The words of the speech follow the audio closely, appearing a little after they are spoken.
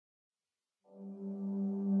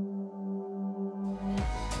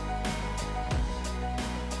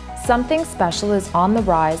Something special is on the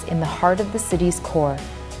rise in the heart of the city's core.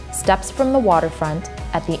 Steps from the waterfront,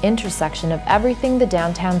 at the intersection of everything the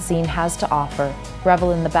downtown scene has to offer.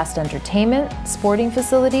 Revel in the best entertainment, sporting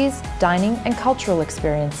facilities, dining, and cultural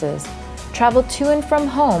experiences. Travel to and from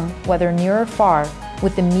home, whether near or far,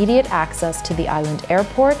 with immediate access to the island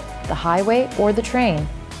airport, the highway, or the train.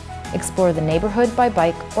 Explore the neighborhood by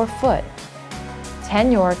bike or foot.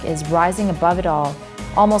 10 York is rising above it all.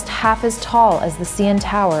 Almost half as tall as the CN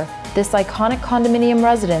Tower, this iconic condominium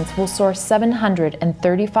residence will soar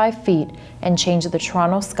 735 feet and change the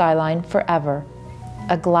Toronto skyline forever.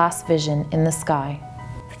 A glass vision in the sky.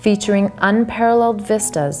 Featuring unparalleled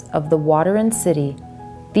vistas of the water and city,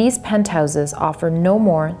 these penthouses offer no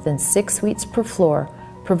more than 6 suites per floor,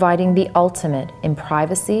 providing the ultimate in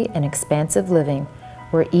privacy and expansive living,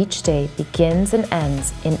 where each day begins and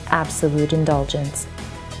ends in absolute indulgence.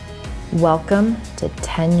 Welcome to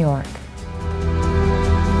 10 York.